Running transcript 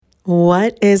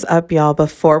What is up, y'all?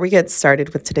 Before we get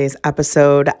started with today's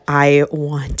episode, I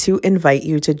want to invite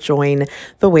you to join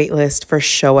the waitlist for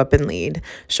Show Up and Lead.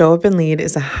 Show Up and Lead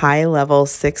is a high-level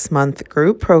 6-month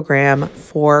group program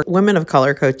for women of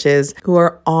color coaches who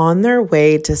are on their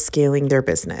way to scaling their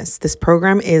business. This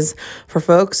program is for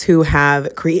folks who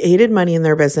have created money in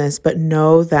their business, but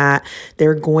know that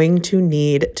they're going to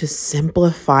need to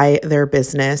simplify their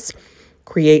business,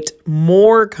 create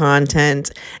more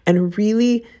content, and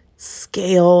really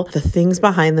scale the things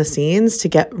behind the scenes to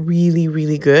get really,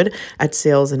 really good at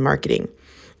sales and marketing.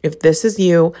 If this is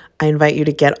you, I invite you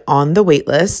to get on the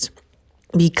waitlist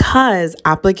because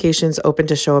applications open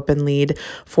to Show Up and Lead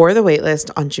for the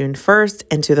waitlist on June 1st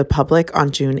and to the public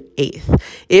on June 8th.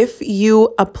 If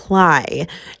you apply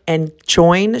and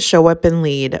join Show Up and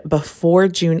Lead before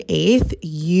June 8th,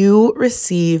 you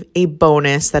receive a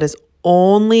bonus that is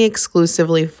only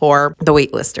exclusively for the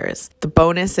waitlisters. The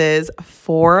bonus is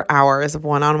 4 hours of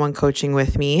one-on-one coaching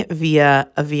with me via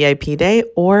a VIP day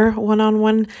or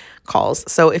one-on-one calls.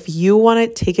 So if you want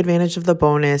to take advantage of the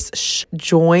bonus,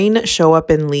 join Show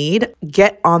Up and Lead,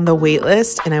 get on the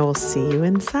waitlist, and I will see you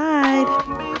inside.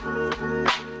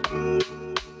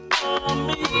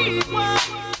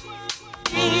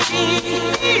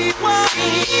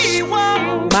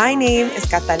 My name is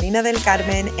Catalina del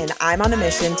Carmen, and I'm on a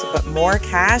mission to put more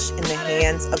cash in the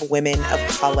hands of women of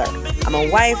color. I'm a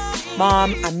wife,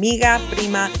 mom, amiga,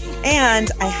 prima, and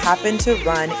I happen to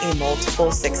run a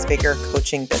multiple six-figure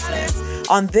coaching business.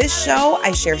 On this show,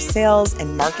 I share sales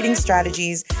and marketing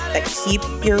strategies that keep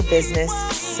your business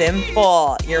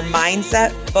simple, your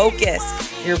mindset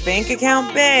focused, your bank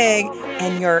account big,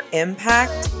 and your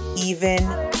impact even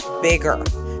bigger.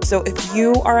 So if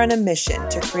you are on a mission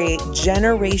to create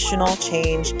generational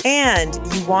change and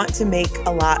you want to make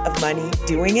a lot of money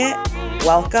doing it,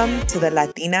 welcome to the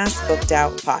Latinas Booked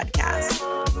Out podcast.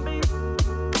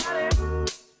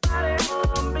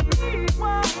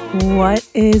 What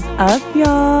is up,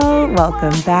 y'all?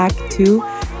 Welcome back to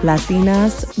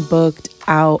Latinas Booked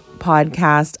Out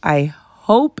podcast. I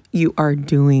hope you are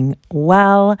doing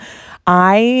well.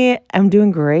 I am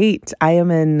doing great. I am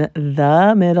in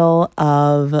the middle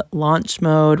of launch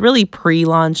mode, really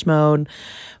pre-launch mode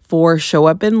for Show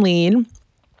Up and Lead.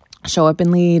 Show Up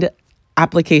and Lead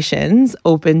applications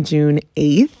open June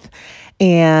 8th.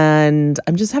 And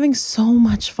I'm just having so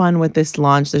much fun with this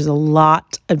launch. There's a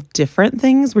lot of different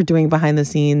things we're doing behind the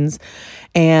scenes.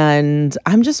 And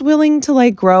I'm just willing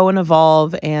to grow and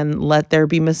evolve and let there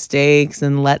be mistakes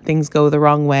and let things go the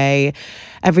wrong way.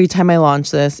 Every time I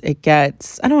launch this, it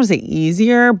gets, I don't want to say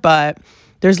easier, but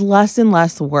there's less and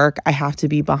less work I have to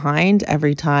be behind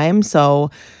every time. So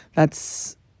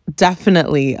that's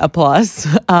definitely a plus.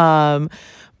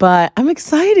 But I'm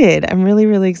excited. I'm really,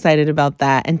 really excited about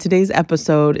that. And today's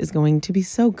episode is going to be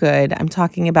so good. I'm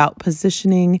talking about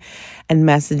positioning and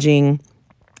messaging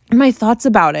and my thoughts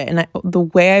about it and the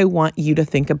way I want you to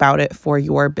think about it for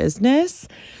your business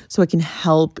so it can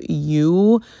help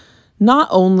you not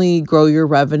only grow your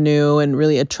revenue and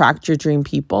really attract your dream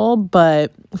people,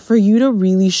 but for you to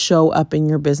really show up in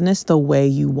your business the way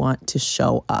you want to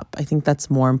show up. I think that's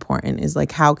more important is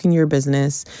how can your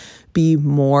business be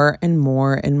more and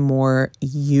more and more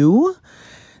you?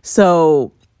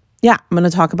 So yeah, I'm going to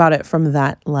talk about it from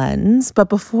that lens. But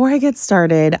before I get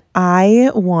started, I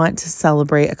want to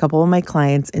celebrate a couple of my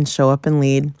clients in Show Up and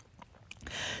Lead.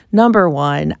 Number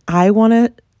one, I want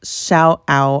to shout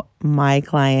out my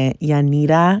client,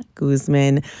 Yanira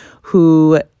Guzman,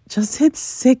 who just hit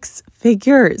 6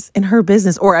 figures in her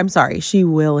business. Or I'm sorry, she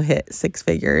will hit 6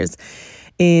 figures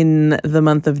in the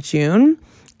month of June.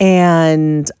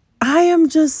 And I am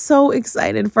just so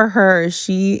excited for her.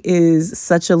 She is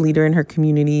such a leader in her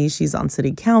community. She's on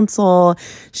city council.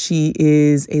 She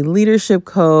is a leadership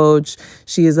coach.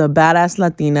 She is a badass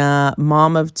Latina,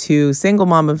 mom of 2, single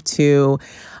mom of 2.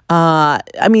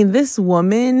 This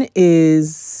woman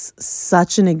is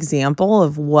such an example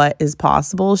of what is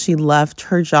possible. She left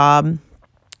her job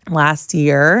last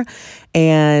year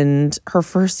and her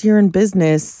first year in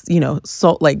business,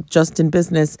 just in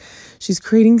business, she's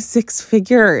creating 6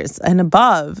 figures and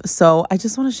above. So I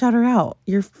just want to shout her out.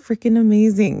 You're freaking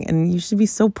amazing and you should be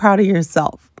so proud of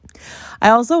yourself. I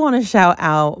also want to shout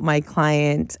out my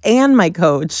client and my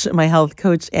coach, my health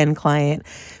coach and client,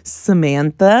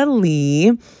 Samantha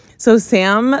Lee. So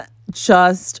Sam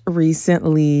just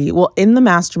recently, in the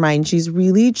mastermind, she's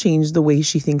really changed the way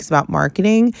she thinks about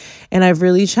marketing. And I've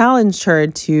really challenged her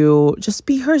to just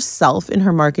be herself in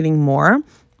her marketing more.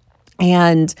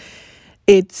 And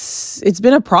it's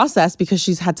been a process because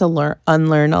she's had to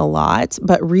unlearn a lot.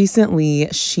 But recently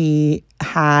she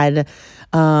had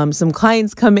Some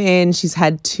clients come in. She's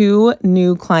had 2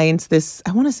 new clients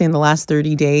I want to say in the last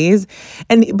 30 days.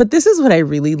 But this is what I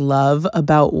really love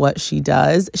about what she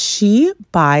does. She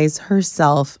buys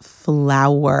herself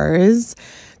flowers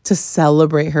to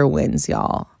celebrate her wins,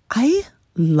 y'all. I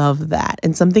love that.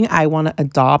 And something I want to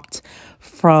adopt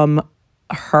from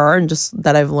her and just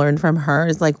that I've learned from her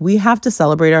is like, we have to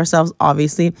celebrate ourselves,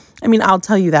 obviously. I mean, I'll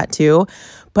tell you that too,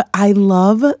 but I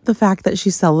love the fact that she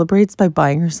celebrates by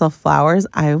buying herself flowers.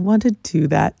 I want to do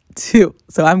that too.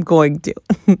 So I'm going to.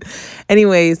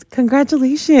 Anyways,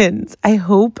 congratulations. I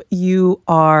hope you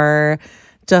are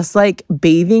just like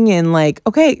bathing in like,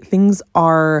 okay,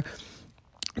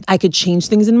 I could change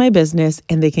things in my business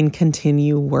and they can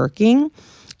continue working.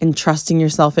 And trusting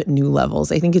yourself at new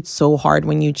levels. I think it's so hard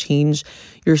when you change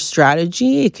your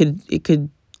strategy. It could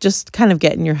just kind of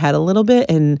get in your head a little bit.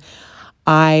 And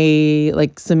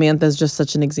Samantha's just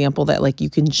such an example that like you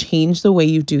can change the way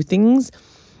you do things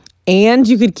and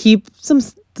you could keep some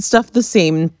stuff the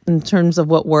same in terms of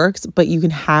what works, but you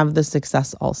can have the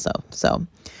success also. So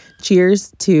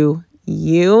cheers to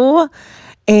you.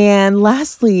 And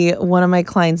lastly, one of my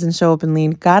clients in Show Up and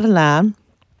Lead, Carla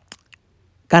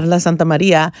Santa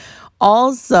Maria,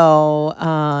 also,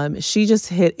 she just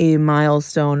hit a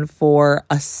milestone for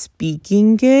a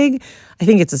speaking gig. I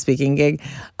think it's a speaking gig.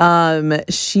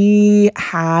 She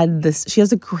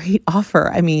has a great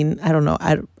offer. I mean, I don't know.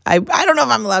 I don't know if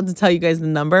I'm allowed to tell you guys the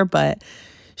number, but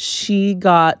she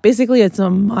got, basically it's a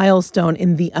milestone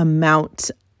in the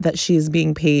amount that she's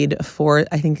being paid for,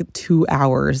 I think 2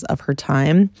 hours of her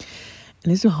time.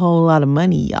 And it's a whole lot of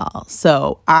money, y'all.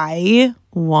 So I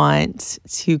want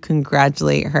to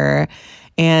congratulate her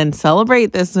and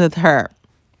celebrate this with her.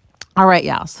 All right,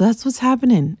 y'all. So that's what's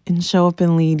happening in Show Up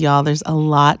and Lead, y'all. There's a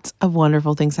lot of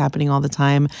wonderful things happening all the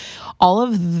time. All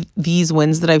of these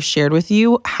wins that I've shared with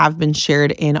you have been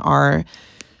shared in our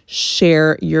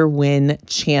Share Your Win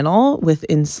channel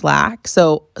within Slack.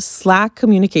 So Slack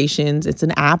Communications, it's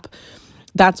an app.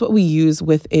 That's what we use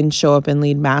within Show Up and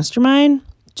Lead Mastermind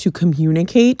to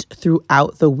communicate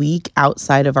throughout the week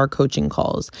outside of our coaching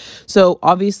calls. So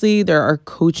obviously there are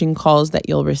coaching calls that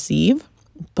you'll receive,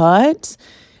 but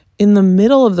in the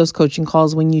middle of those coaching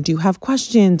calls, when you do have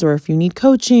questions or if you need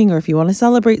coaching or if you want to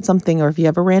celebrate something or if you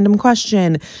have a random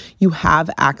question, you have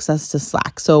access to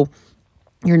Slack. So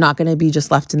you're not going to be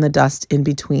just left in the dust in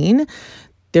between.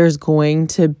 There's going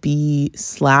to be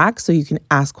Slack so you can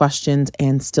ask questions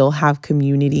and still have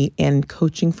community and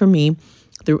coaching from me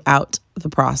throughout the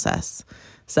process.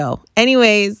 So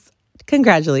anyways,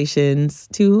 congratulations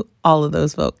to all of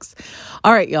those folks.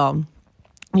 All right, y'all,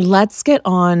 let's get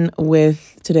on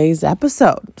with today's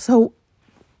episode. So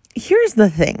here's the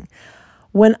thing.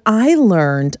 When I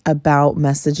learned about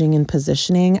messaging and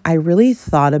positioning, I really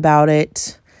thought about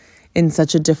it in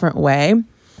such a different way.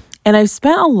 And I've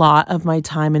spent a lot of my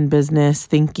time in business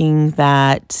thinking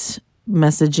that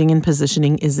messaging and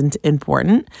positioning isn't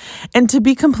important. And to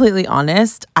be completely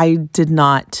honest, I did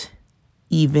not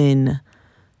even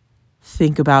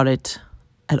think about it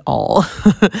at all.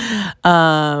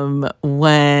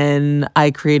 When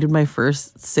I created my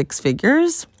first 6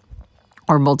 figures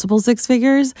or multiple 6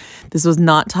 figures, this was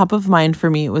not top of mind for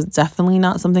me. It was definitely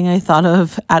not something I thought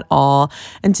of at all.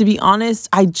 And to be honest,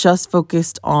 I just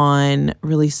focused on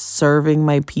really serving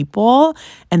my people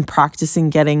and practicing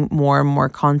getting more and more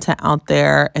content out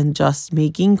there and just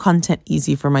making content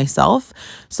easy for myself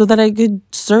so that I could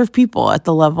serve people at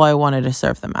the level I wanted to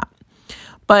serve them at.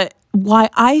 But why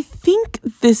I think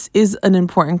this is an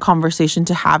important conversation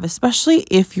to have, especially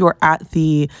if you're at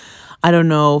the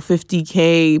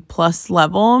 50K plus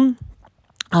level,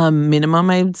 minimum,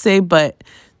 I would say, but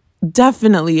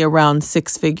definitely around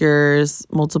 6 figures,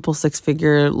 multiple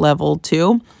 6-figure level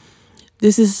too.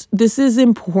 This is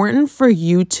important for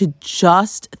you to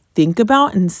just think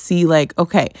about and see like,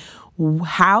 okay,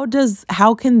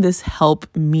 how can this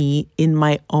help me in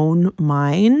my own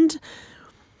mind?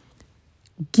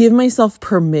 Give myself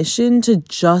permission to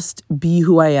just be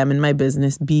who I am in my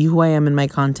business, be who I am in my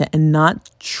content, and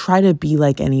not try to be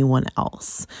like anyone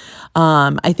else.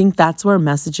 I think that's where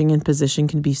messaging and position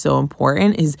can be so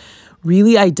important, is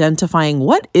really identifying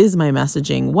what is my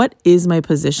messaging, what is my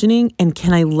positioning, and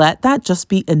can I let that just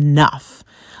be enough?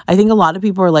 I think a lot of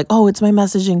people are like, oh, it's my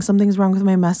messaging. Something's wrong with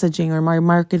my messaging or my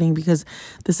marketing because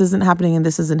this isn't happening and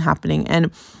this isn't happening.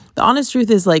 And the honest truth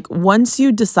is, like, once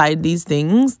you decide these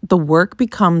things, the work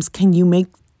becomes, can you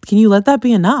let that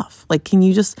be enough? Like, can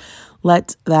you just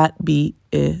let that be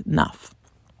enough?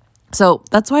 So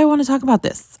that's why I want to talk about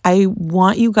this. I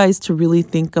want you guys to really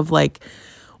think of like,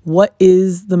 what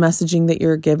is the messaging that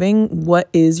you're giving? What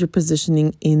is your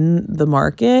positioning in the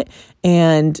market?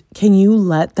 And can you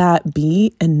let that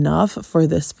be enough for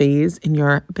this phase in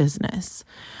your business?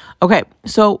 Okay,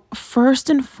 so first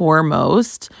and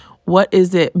foremost, what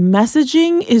is it?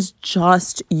 Messaging is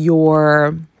just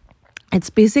it's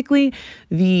basically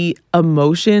the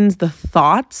emotions, the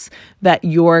thoughts that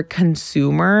your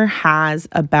consumer has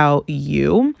about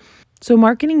you. So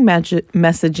marketing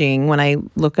messaging, when I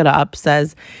look it up,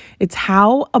 says it's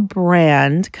how a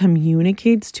brand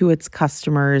communicates to its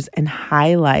customers and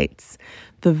highlights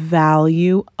the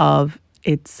value of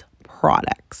its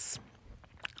products.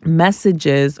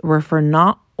 Messages refer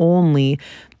not only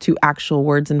to actual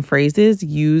words and phrases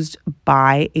used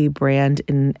by a brand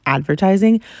in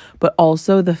advertising, but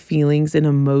also the feelings and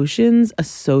emotions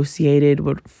associated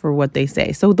for what they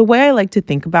say. So the way I like to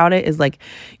think about it is like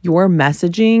your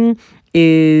messaging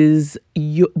is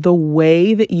the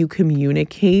way that you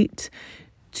communicate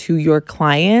to your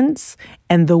clients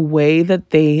and the way that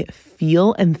they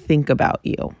feel and think about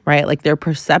you, right? Like their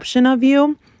perception of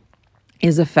you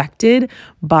is affected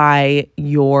by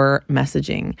your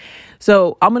messaging.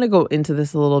 So I'm going to go into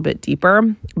this a little bit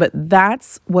deeper, but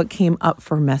that's what came up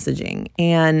for messaging.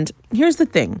 And here's the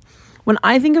thing. When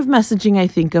I think of messaging, I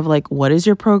think of like, what is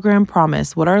your program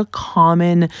promise? What are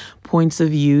common points of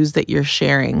views that you're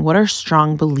sharing? What are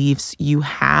strong beliefs you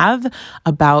have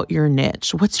about your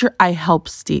niche? What's your I help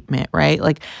statement, right?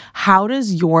 Like, how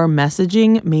does your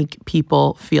messaging make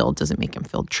people feel? Does it make them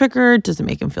feel triggered? Does it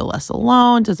make them feel less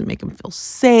alone? Does it make them feel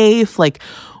safe? Like,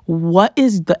 what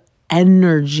is the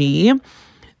energy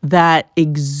that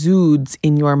exudes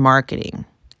in your marketing?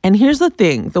 And here's the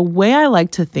thing, the way I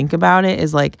like to think about it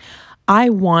is like, I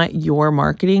want your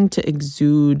marketing to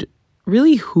exude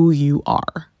really who you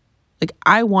are. Like,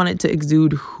 I want it to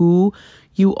exude who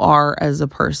you are as a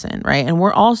person, right? And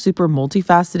we're all super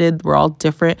multifaceted. We're all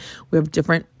different. We have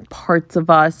different parts of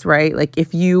us, right? Like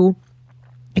if you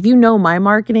know my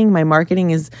marketing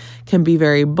can be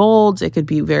very bold. It could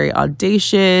be very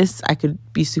audacious. I could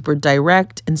be super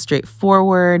direct and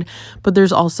straightforward, but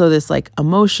there's also this like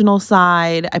emotional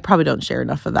side. I probably don't share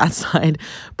enough of that side,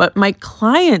 but my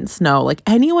clients know, like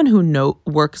anyone who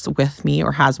works with me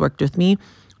or has worked with me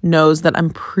knows that I'm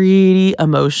pretty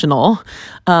emotional,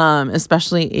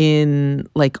 especially in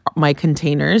like my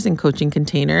containers and coaching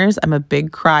containers. I'm a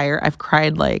big crier. I've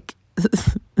cried like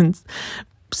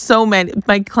so many,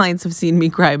 my clients have seen me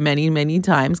cry many, many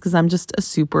times because I'm just a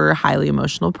super highly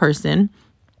emotional person.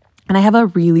 And I have a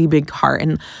really big heart.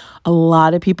 And a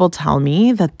lot of people tell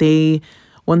me that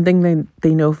one thing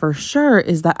they know for sure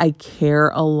is that I care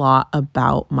a lot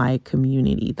about my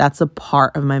community. That's a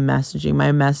part of my messaging.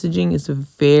 My messaging is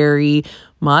very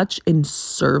much in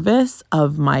service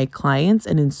of my clients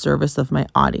and in service of my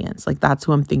audience. Like that's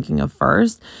who I'm thinking of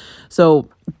first. So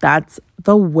that's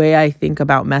the way I think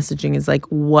about messaging is like,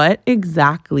 what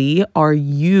exactly are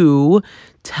you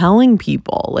telling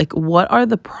people? Like, what are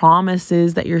the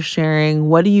promises that you're sharing?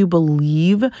 What do you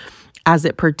believe as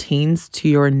it pertains to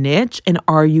your niche? And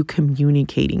are you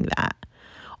communicating that?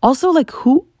 Also, like,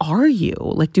 who are you?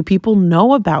 Like, do people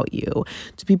know about you?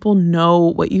 Do people know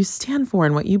what you stand for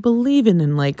and what you believe in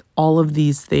and like all of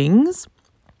these things?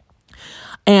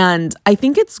 And I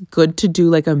think it's good to do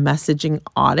like a messaging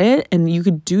audit. And you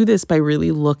could do this by really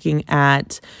looking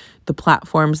at the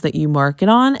platforms that you market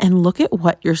on and look at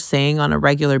what you're saying on a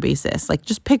regular basis. Like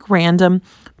just pick random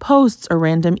posts or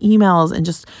random emails and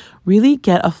just really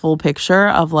get a full picture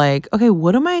of like, okay,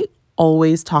 what am I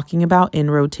always talking about in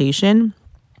rotation?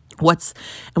 What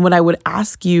I would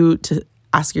ask you to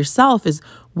ask yourself is,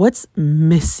 what's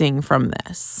missing from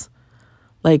this?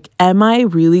 Like, am I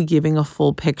really giving a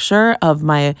full picture of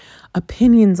my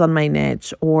opinions on my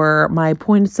niche or my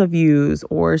points of views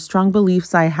or strong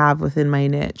beliefs I have within my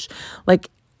niche?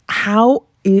 Like, how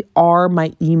are my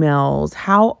emails?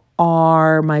 How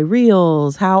are my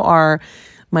reels? How are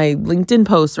my LinkedIn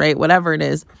posts, right? Whatever it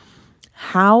is.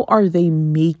 How are they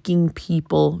making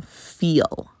people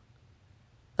feel?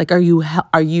 Like, are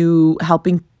you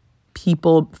helping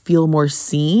people feel more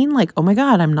seen? Like, oh my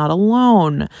God, I'm not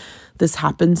alone. This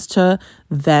happens to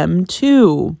them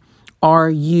too. Are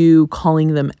you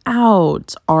calling them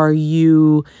out? Are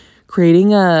you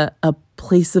creating a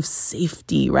place of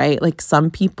safety, right? Like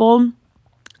some people,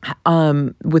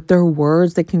 with their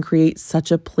words, they can create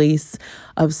such a place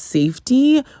of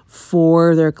safety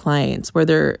for their clients, where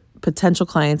their potential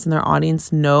clients and their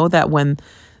audience know that when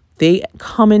they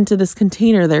come into this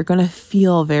container, they're going to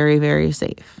feel very, very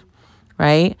safe.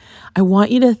 Right? I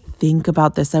want you to think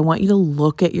about this. I want you to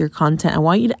look at your content. I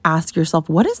want you to ask yourself,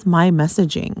 what is my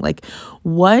messaging? Like,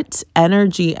 what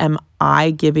energy am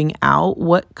I giving out?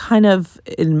 What kind of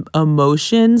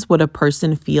emotions would a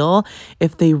person feel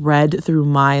if they read through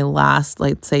my last,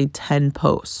 let's say, 10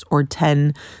 posts or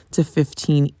 10 to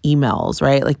 15 emails,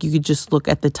 right? Like you could just look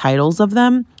at the titles of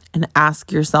them and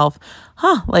ask yourself,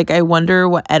 like I wonder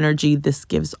what energy this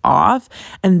gives off.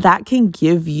 And that can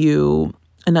give you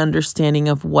an understanding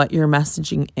of what your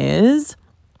messaging is.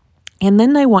 And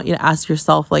then I want you to ask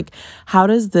yourself, like, how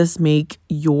does this make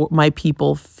my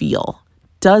people feel?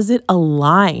 Does it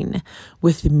align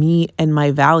with me and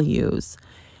my values?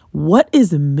 What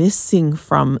is missing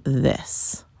from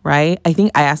this? Right? I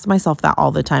think I ask myself that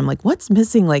all the time. Like, what's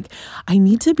missing? Like, I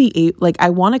need to be I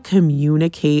want to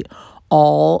communicate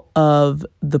all of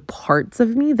the parts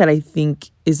of me that I think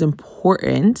is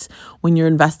important when you're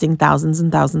investing thousands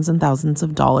and thousands and thousands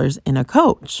of dollars in a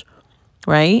coach,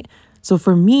 right? So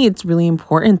for me, it's really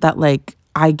important that like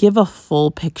I give a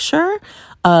full picture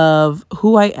of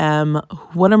who I am,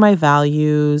 what are my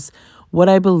values, what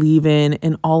I believe in,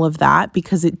 and all of that,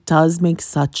 because it does make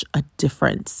such a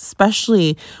difference,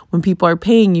 especially when people are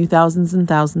paying you thousands and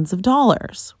thousands of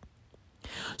dollars.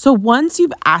 So once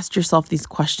you've asked yourself these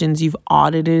questions, you've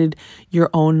audited your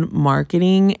own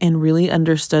marketing and really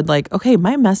understood like, okay,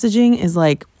 my messaging is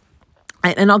like,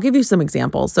 and I'll give you some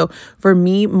examples. So for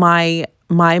me, my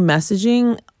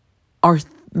messaging are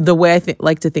the way I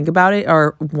like to think about it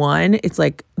are one, it's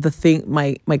like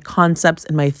my concepts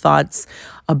and my thoughts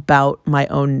about my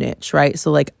own niche, right?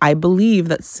 So like I believe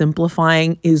that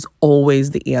simplifying is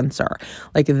always the answer.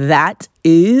 Like that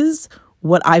is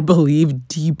what I believe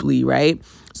deeply, right?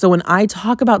 So when I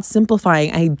talk about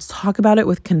simplifying, I talk about it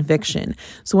with conviction.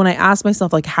 So when I ask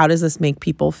myself, like, how does this make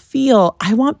people feel?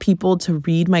 I want people to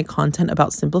read my content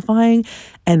about simplifying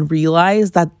and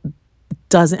realize that it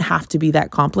doesn't have to be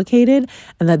that complicated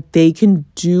and that they can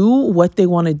do what they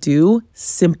want to do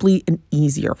simply and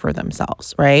easier for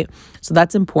themselves, right? So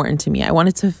that's important to me. I want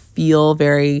it to feel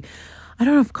very, I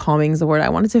don't know if calming is the word. I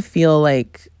want it to feel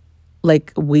like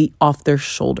weight off their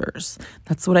shoulders.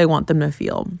 That's what I want them to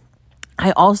feel.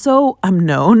 I also am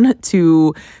known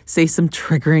to say some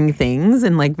triggering things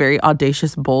and like very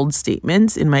audacious, bold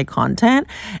statements in my content.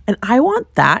 And I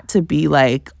want that to be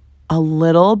like a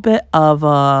little bit of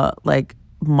a like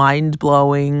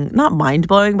not mind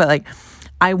blowing, but like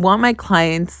I want my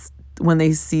clients when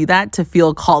they see that to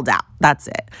feel called out. That's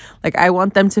it. Like I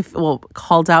want them to feel,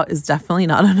 called out is definitely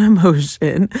not an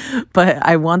emotion, but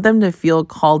I want them to feel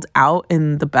called out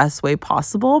in the best way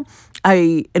possible.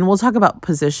 And we'll talk about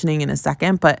positioning in a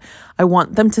second, but I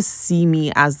want them to see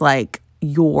me as like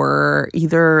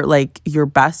either like your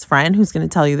best friend who's going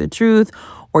to tell you the truth,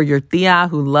 or your tia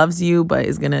who loves you but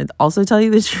is going to also tell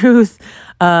you the truth,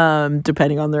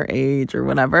 depending on their age or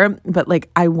whatever. But like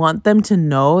I want them to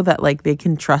know that like they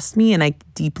can trust me and I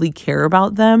deeply care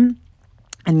about them.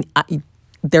 And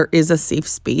there is a safe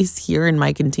space here in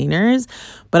my containers,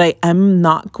 but I am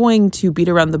not going to beat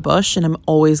around the bush, and I'm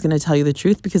always going to tell you the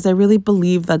truth because I really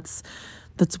believe that's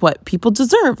what people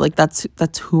deserve. Like that's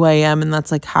who I am, and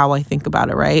that's like how I think about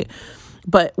it, right?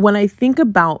 But when I think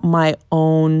about my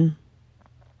own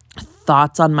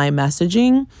thoughts on my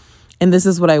messaging, and this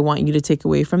is what I want you to take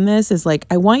away from this, is like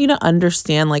I want you to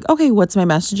understand like, okay, what's my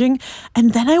messaging?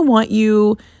 And then I want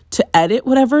you to edit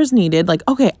whatever is needed. Like,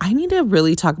 okay, I need to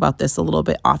really talk about this a little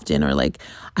bit often, or like,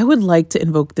 I would like to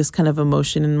invoke this kind of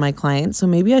emotion in my clients. So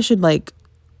maybe I should like,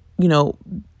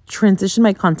 transition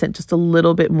my content just a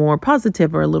little bit more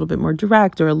positive, or a little bit more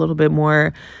direct, or a little bit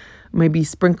more, maybe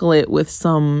sprinkle it with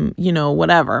some,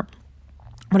 whatever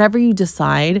you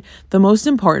decide. The most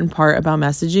important part about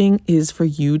messaging is for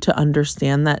you to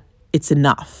understand that it's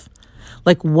enough.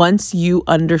 Like once you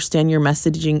understand your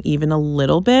messaging even a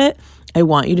little bit, I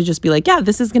want you to just be like, yeah,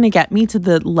 this is going to get me to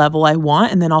the level I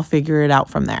want, and then I'll figure it out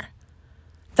from there.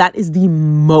 That is the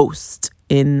most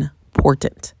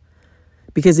important.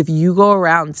 Because if you go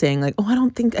around saying like, oh, I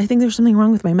think there's something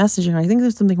wrong with my messaging, or I think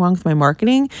there's something wrong with my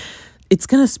marketing, it's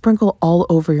going to sprinkle all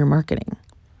over your marketing.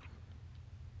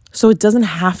 So it doesn't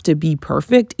have to be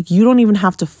perfect. You don't even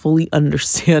have to fully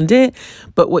understand it.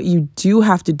 But what you do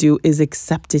have to do is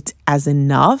accept it as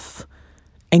enough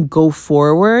and go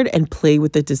forward and play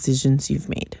with the decisions you've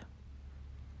made.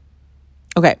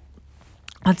 Okay,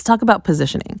 let's talk about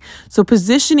positioning. So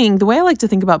positioning, the way I like to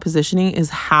think about positioning is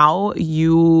how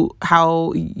you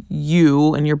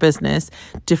and your business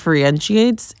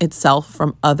differentiates itself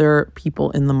from other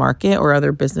people in the market or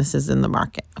other businesses in the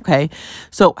market. Okay.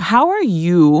 So how are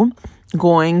you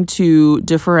going to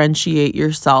differentiate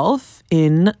yourself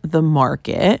in the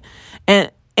market?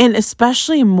 And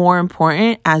especially more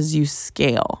important as you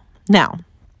scale. Now,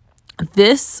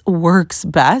 this works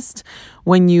best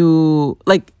when you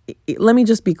let me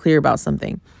just be clear about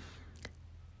something.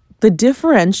 The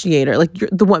differentiator, like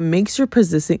what makes your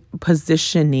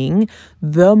positioning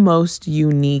the most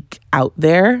unique out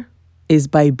there is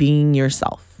by being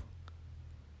yourself.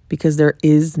 Because there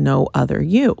is no other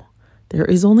you. There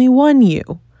is only one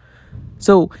you.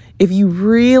 So if you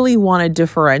really want to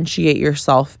differentiate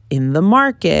yourself in the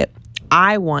market,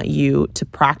 I want you to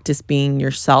practice being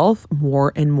yourself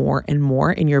more and more and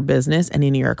more in your business and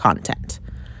in your content.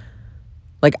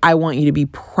 Like, I want you to be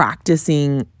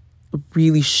practicing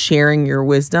really sharing your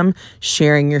wisdom,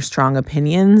 sharing your strong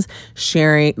opinions,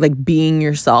 sharing, like, being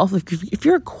yourself. Like, if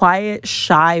you're a quiet,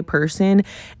 shy person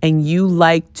and you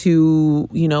like to,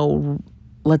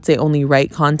 let's say only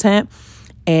write content,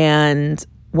 and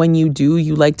when you do,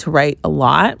 you like to write a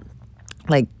lot,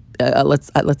 like let's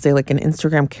say like an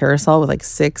Instagram carousel with like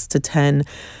 6 to 10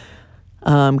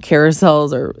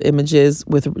 carousels or images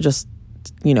with just,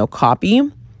 copy.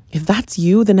 If that's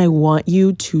you, then I want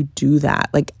you to do that.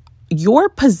 Like, your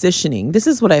positioning, this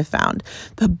is what I found.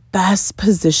 The best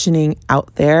positioning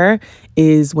out there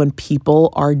is when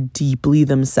people are deeply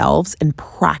themselves and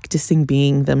practicing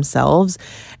being themselves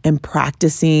and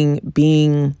practicing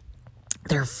being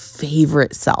their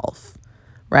favorite self,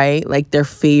 right? Like their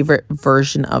favorite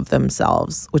version of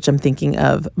themselves, which I'm thinking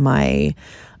of my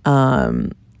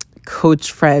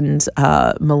coach friend,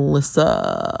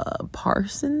 Melissa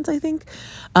Parsons, I think.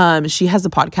 She has a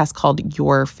podcast called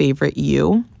Your Favorite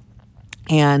You.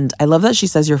 And I love that she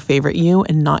says your favorite you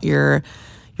and not your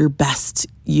best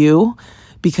you,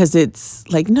 because it's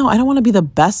like, no, I don't want to be the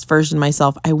best version of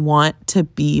myself. I want to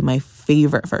be my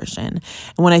favorite version. And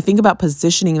when I think about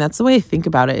positioning, that's the way I think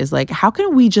about it, is like, how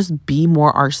can we just be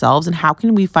more ourselves, and how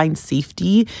can we find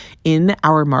safety in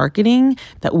our marketing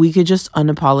that we could just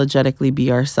unapologetically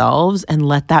be ourselves and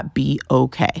let that be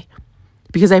okay?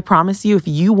 Because I promise you, if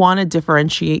you want to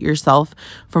differentiate yourself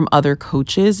from other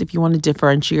coaches, if you want to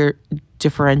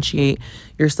differentiate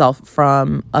yourself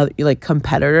from like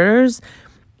competitors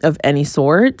of any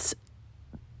sort,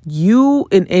 you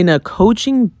in a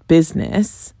coaching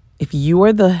business, if you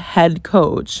are the head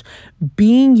coach,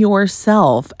 being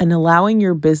yourself and allowing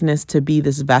your business to be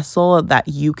this vessel that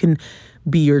you can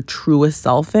be your truest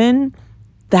self in,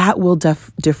 that will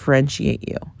differentiate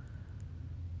you.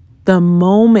 The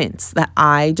moments that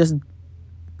I just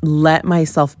let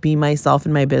myself be myself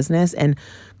in my business and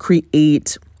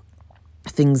create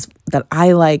things that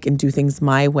I like and do things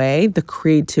my way, the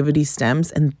creativity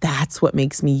stems, and that's what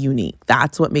makes me unique.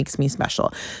 That's what makes me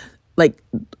special. Like,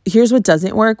 here's what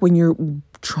doesn't work: when you're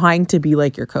trying to be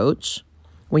like your coach,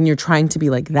 when you're trying to be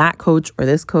like that coach or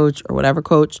this coach or whatever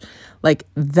coach, like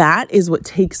that is what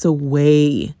takes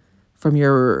away from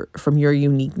your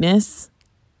uniqueness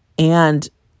and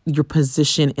your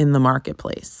position in the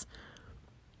marketplace.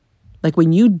 Like,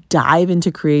 when you dive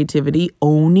into creativity,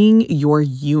 owning your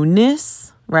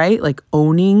you-ness, right? Like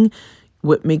owning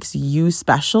what makes you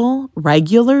special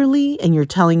regularly, and you're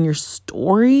telling your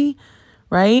story,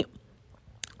 right?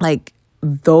 Like,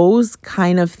 those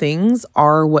kind of things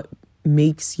are what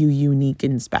makes you unique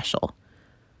and special.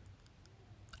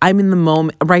 I'm in the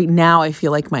moment right now. I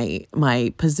feel like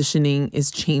my positioning is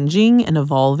changing and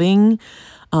evolving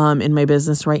in my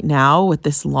business right now with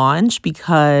this launch,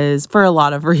 because for a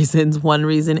lot of reasons. One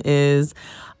reason is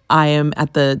I am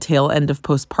at the tail end of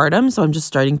postpartum, so I'm just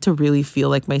starting to really feel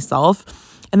like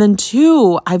myself. And then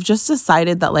 2, I've just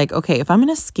decided that, like, okay, if I'm going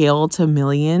to scale to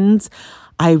millions,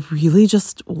 I really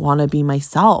just want to be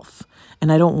myself.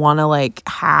 And I don't want to like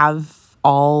have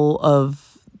all of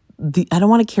I don't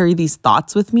want to carry these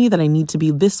thoughts with me that I need to be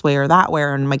this way or that way,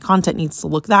 and my content needs to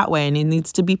look that way, and it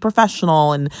needs to be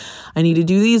professional, and I need to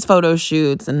do these photo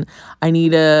shoots, and I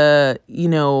need to,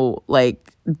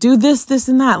 like do this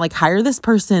and that, like hire this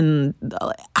person.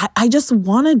 I just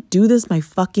want to do this my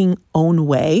fucking own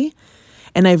way.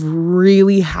 And I've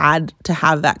really had to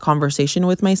have that conversation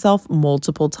with myself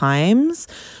multiple times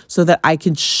so that I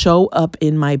can show up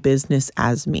in my business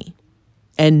as me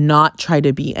and not try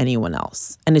to be anyone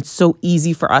else. And it's so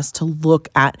easy for us to look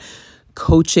at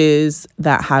coaches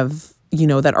that have,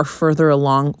 that are further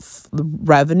along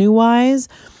revenue-wise,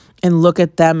 and look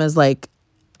at them as like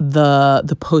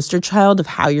the poster child of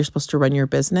how you're supposed to run your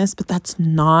business. But that's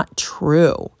not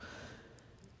true.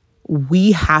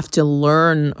 We have to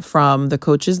learn from the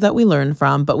coaches that we learn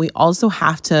from, but we also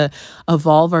have to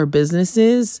evolve our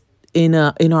businesses in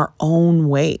our own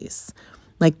ways.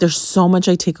 Like, there's so much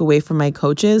I take away from my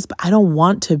coaches, but I don't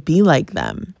want to be like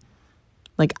them.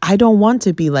 Like, I don't want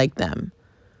to be like them.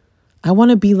 I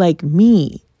want to be like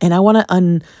me. And I want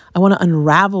to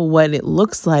unravel what it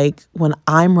looks like when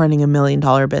I'm running $1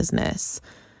 million business.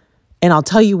 And I'll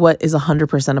tell you what is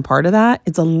 100% a part of that.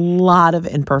 It's a lot of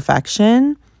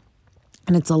imperfection,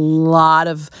 and it's a lot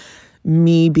of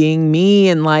me being me,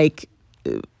 and like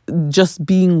just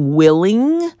being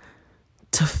willing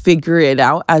to figure it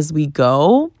out as we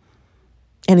go.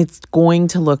 And it's going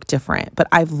to look different. But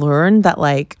I've learned that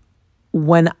like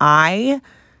when I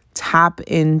tap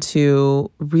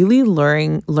into really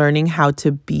learning how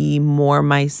to be more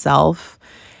myself,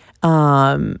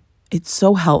 it's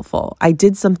so helpful. I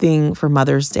did something for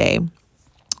Mother's Day.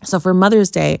 So for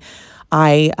Mother's Day,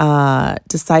 I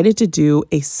decided to do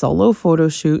a solo photo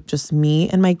shoot, just me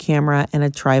and my camera and a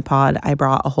tripod. I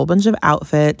brought a whole bunch of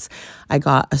outfits. I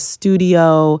got a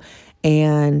studio,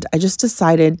 and I just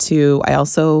decided I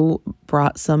also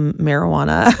brought some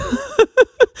marijuana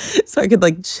so I could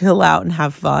like chill out and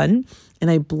have fun. And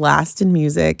I blasted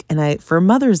music. And for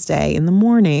Mother's Day in the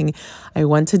morning, I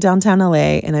went to downtown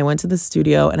LA and I went to the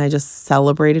studio and I just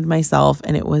celebrated myself.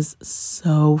 And it was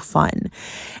so fun.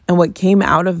 And what came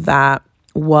out of that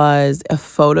was a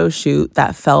photo shoot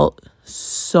that felt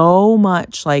so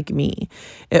much like me.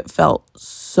 It felt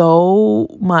so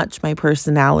much my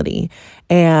personality.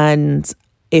 And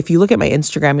if you look at my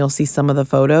Instagram, you'll see some of the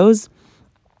photos.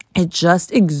 It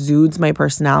just exudes my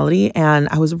personality, and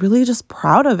I was really just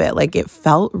proud of it. Like, it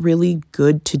felt really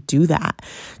good to do that,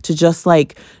 to just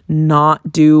like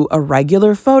not do a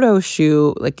regular photo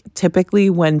shoot. Like, typically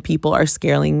when people are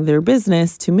scaling their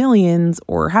business to millions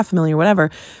or 500,000 or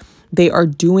whatever, they are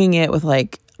doing it with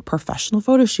like professional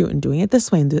photo shoot and doing it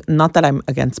this way. And not that I'm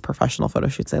against professional photo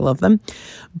shoots, I love them,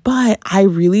 but I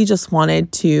really just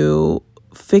wanted to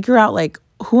figure out like,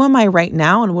 who am I right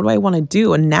now and what do I want to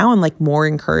do? And now I'm like more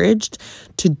encouraged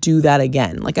to do that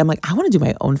again. Like, I'm like, I want to do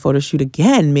my own photo shoot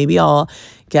again. Maybe I'll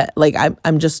get like,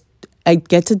 I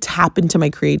get to tap into my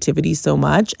creativity so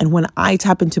much. And when I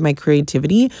tap into my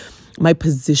creativity, my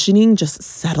positioning just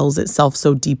settles itself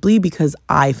so deeply because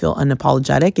I feel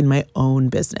unapologetic in my own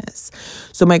business.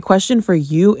 So my question for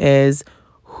you is,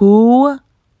 who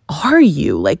are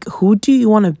you? Like, who do you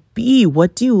want to be?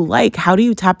 What do you like? How do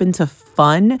you tap into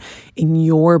fun in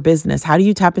your business? How do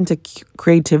you tap into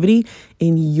creativity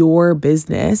in your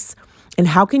business? And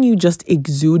how can you just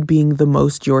exude being the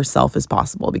most yourself as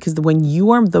possible? Because when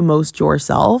you are the most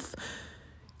yourself,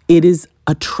 it is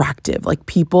attractive. Like,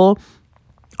 people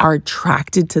are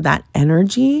attracted to that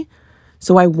energy.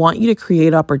 So I want you to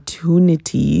create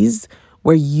opportunities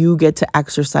where you get to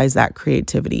exercise that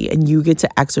creativity and you get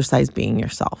to exercise being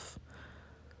yourself.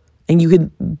 And you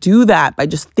could do that by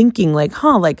just thinking like,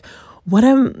 like, what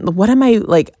am I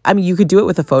like? I mean, you could do it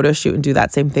with a photo shoot and do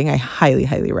that same thing. I highly,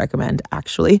 highly recommend,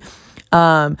 actually.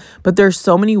 But there's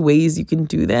so many ways you can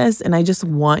do this. And I just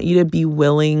want you to be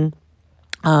willing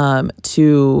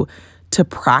to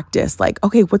practice, like,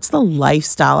 okay, what's the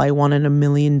lifestyle I want in $1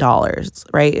 million,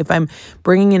 right? If I'm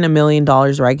bringing in $1 million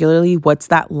regularly, what's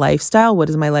that lifestyle? What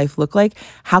does my life look like?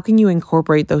 How can you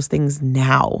incorporate those things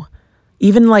now?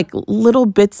 Even like little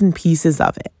bits and pieces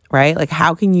of it, right? Like,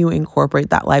 how can you incorporate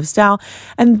that lifestyle?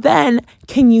 And then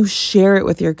can you share it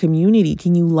with your community?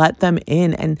 Can you let them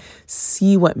in and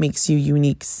see what makes you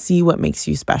unique, see what makes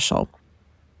you special?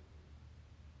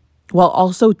 While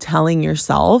also telling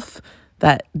yourself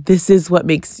that this is what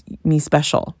makes me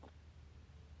special.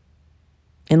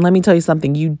 And let me tell you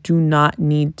something, you do not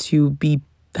need to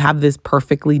have this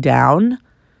perfectly down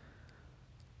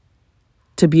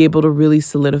to be able to really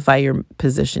solidify your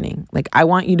positioning. Like, I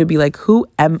want you to be like, who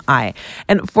am I?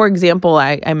 And for example,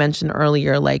 I mentioned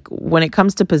earlier, like, when it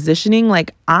comes to positioning,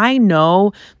 like, I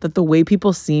know that the way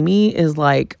people see me is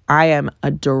like, I am a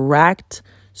direct,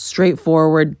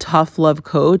 straightforward, tough love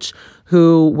coach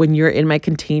who, when you're in my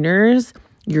containers,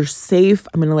 you're safe.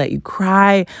 I'm going to let you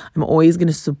cry. I'm always going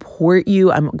to support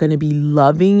you. I'm going to be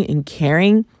loving and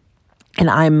caring. And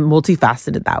I'm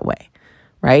multifaceted that way,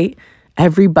 right?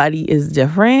 Everybody is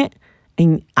different.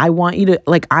 And I want you to,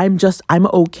 like, I'm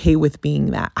okay with being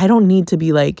that. I don't need to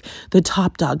be like the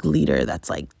top dog leader that's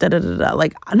like, da-da-da-da.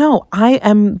 Like, no, I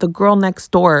am the girl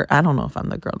next door. I don't know if I'm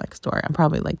the girl next door. I'm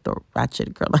probably like the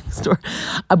ratchet girl next door.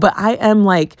 But I am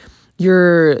like,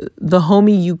 you're the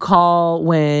homie you call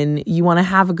when you want to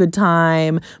have a good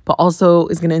time, but also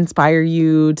is going to inspire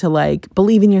you to like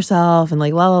believe in yourself and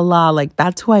like la la la. Like,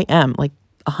 that's who I am, like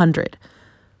 100.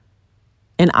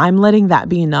 And I'm letting that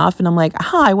be enough. And I'm like,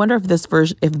 I wonder if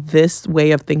this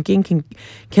way of thinking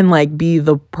can like be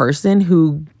the person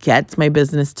who gets my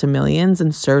business to millions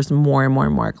and serves more and more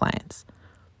and more clients.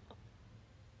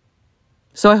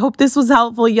 So I hope this was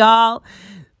helpful, y'all.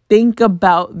 Think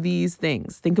about these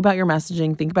things. Think about your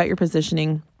messaging. Think about your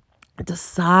positioning.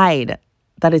 Decide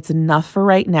that it's enough for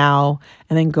right now,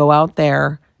 and then go out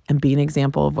there and be an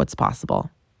example of what's possible.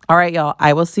 All right, y'all,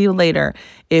 I will see you later.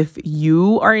 If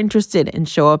you are interested in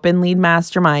Show Up and Lead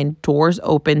Mastermind, doors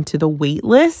open to the wait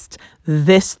list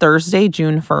this Thursday,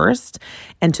 June 1st,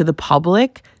 and to the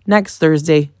public next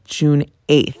Thursday, June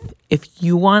 8th. If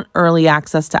you want early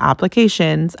access to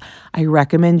applications, I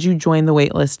recommend you join the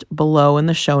waitlist below in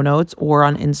the show notes or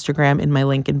on Instagram in my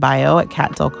link in bio at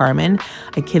Kat Del Carmen.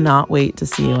 I cannot wait to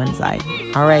see you inside.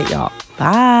 All right, y'all.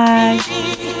 Bye.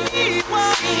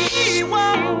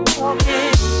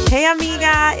 Hey,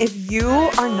 amiga, if you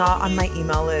are not on my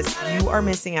email list, you are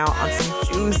missing out on some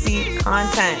juicy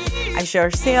content. I share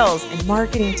sales and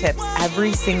marketing tips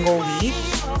every single week.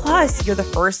 Plus, you're the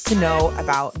first to know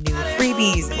about new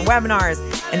freebies and webinars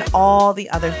and all the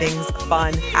other things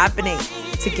fun happening.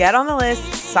 To get on the list,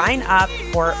 sign up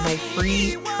for my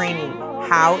free training,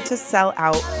 How to Sell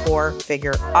Out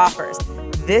 4-Figure Offers.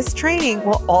 This training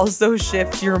will also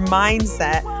shift your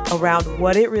mindset around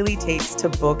what it really takes to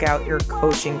book out your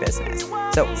coaching business.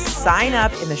 So sign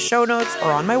up in the show notes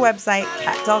or on my website,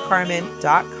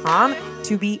 katdelcarmen.com,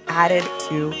 to be added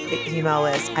to the email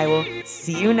list. I will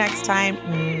see you next time.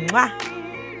 Mwah.